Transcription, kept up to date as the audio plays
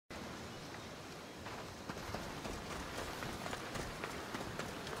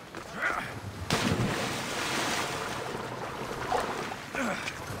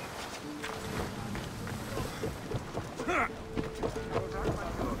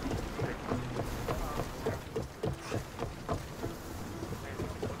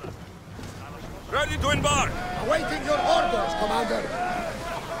ready to embark! Awaiting your orders, Commander!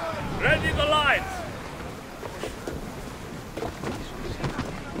 Ready the lines!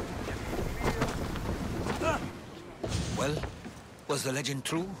 Well, was the legend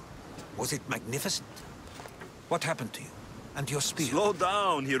true? Was it magnificent? What happened to you? And your spear? Slow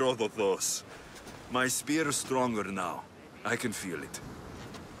down, Herodotus. My spear is stronger now. I can feel it.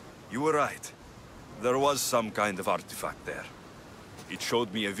 You were right. There was some kind of artifact there. It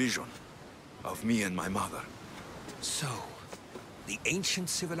showed me a vision of me and my mother. So, the ancient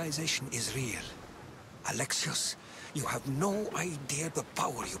civilization is real. Alexios, you have no idea the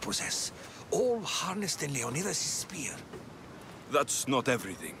power you possess. All harnessed in Leonidas' spear. That's not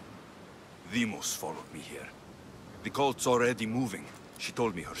everything. Deimos followed me here. The cult's already moving, she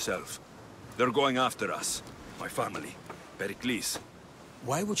told me herself. They're going after us. My family. Pericles.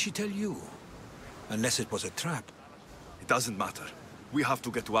 Why would she tell you? Unless it was a trap. It doesn't matter. We have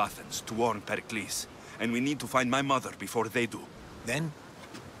to get to Athens to warn Pericles. And we need to find my mother before they do. Then,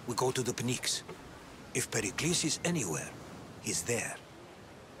 we go to the Pnyx. If Pericles is anywhere, he's there.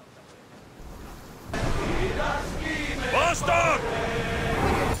 Bastard!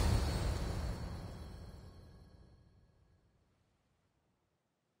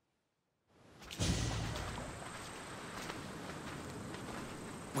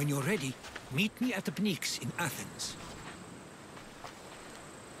 When you're ready, meet me at the Pnyx in Athens.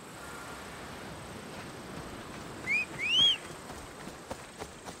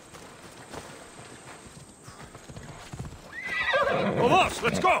 Vamos,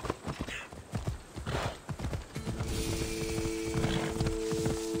 let's go!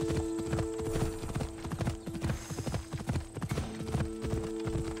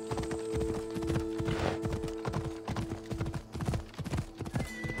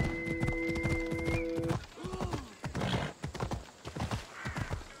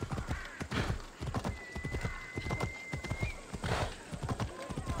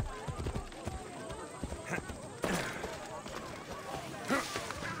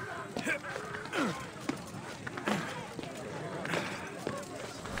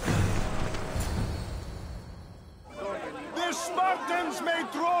 Spartans may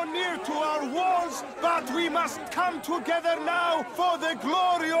draw near to our walls, but we must come together now for the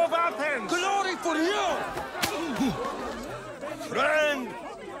glory of Athens! Glory for you!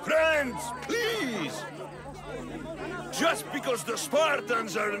 Friends, please! Just because the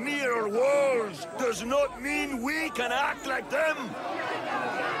Spartans are near our walls does not mean we can act like them!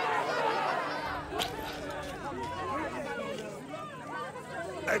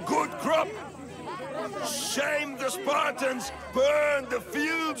 A good crop! Shame the Spartans burned the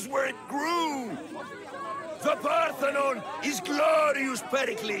fields where it grew! The Parthenon is glorious,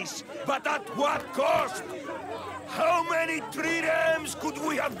 Pericles, but at what cost? How many triremes could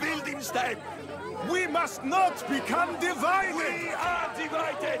we have built instead? We must not become divided! We are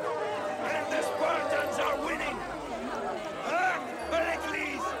divided, and the Spartans are winning! Act,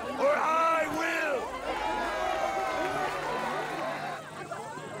 Pericles, or I will!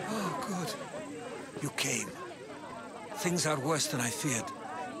 Oh, good. You came. Things are worse than I feared.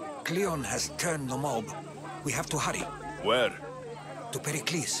 Cleon has turned the mob. We have to hurry. Where? To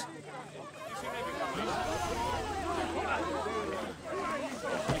Pericles.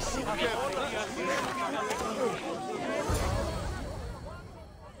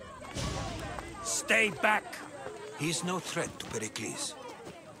 Stay back! He's no threat to Pericles.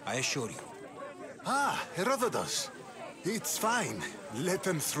 I assure you. Ah, Herodotus. It's fine. Let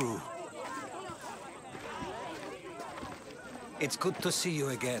them through. It's good to see you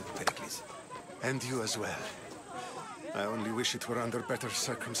again, Pericles. And you as well. I only wish it were under better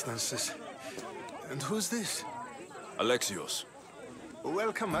circumstances. And who's this? Alexios.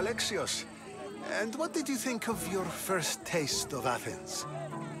 Welcome, Alexios. And what did you think of your first taste of Athens?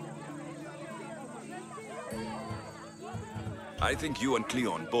 I think you and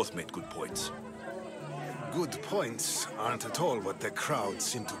Cleon both made good points. Good points aren't at all what the crowd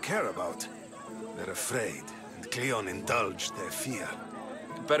seem to care about. They're afraid, and Cleon indulged their fear.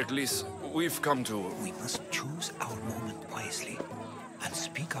 Pericles, we've come to... We must choose our moment wisely, and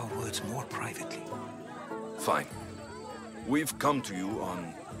speak our words more privately. Fine. We've come to you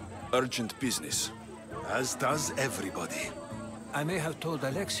on urgent business. As does everybody. I may have told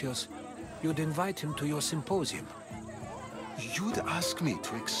Alexios you'd invite him to your symposium. You'd ask me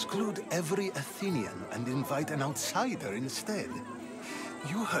to exclude every Athenian and invite an outsider instead.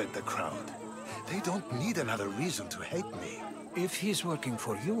 You heard the crowd. They don't need another reason to hate me. If he's working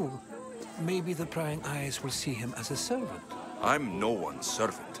for you, maybe the prying eyes will see him as a servant. I'm no one's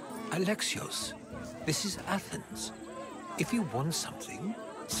servant. Alexios, this is Athens. If you want something,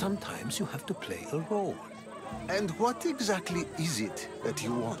 Sometimes you have to play a role. And what exactly is it that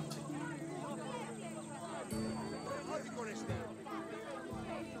you want?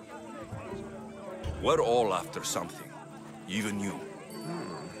 We're all after something. Even you.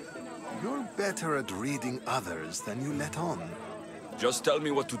 You're better at reading others than you let on. Just tell me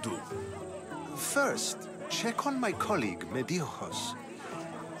what to do. First, check on my colleague, Mediojos.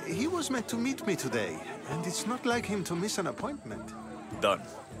 He was meant to meet me today, and it's not like him to miss an appointment. Done.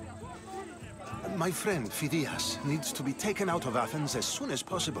 My friend, Phidias, needs to be taken out of Athens as soon as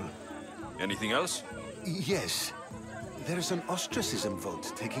possible. Anything else? Yes. There's an ostracism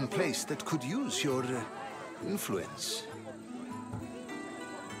vote taking place that could use your influence.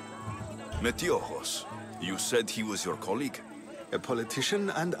 Metiochos. You said he was your colleague? A politician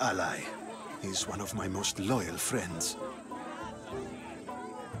and ally. He's one of my most loyal friends.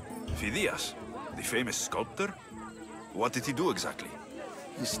 Phidias, the famous sculptor? What did he do exactly?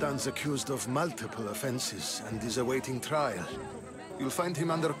 He stands accused of multiple offenses and is awaiting trial. You'll find him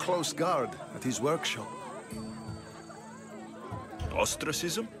under close guard at his workshop.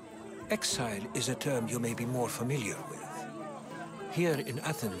 Ostracism? Exile is a term you may be more familiar with. Here in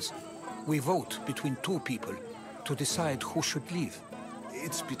Athens, we vote between two people to decide who should leave.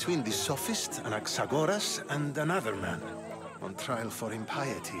 It's between the sophist Anaxagoras and another man, on trial for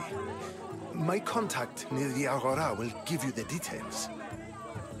impiety. My contact near the Agora will give you the details.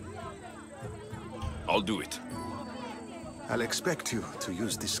 I'll do it. I'll expect you to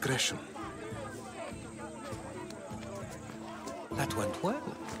use discretion. That went well.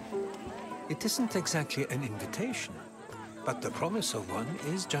 It isn't exactly an invitation, but the promise of one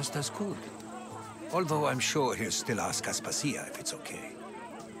is just as good. Although I'm sure he'll still ask Aspasia if it's okay.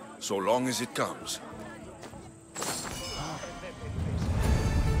 So long as it comes.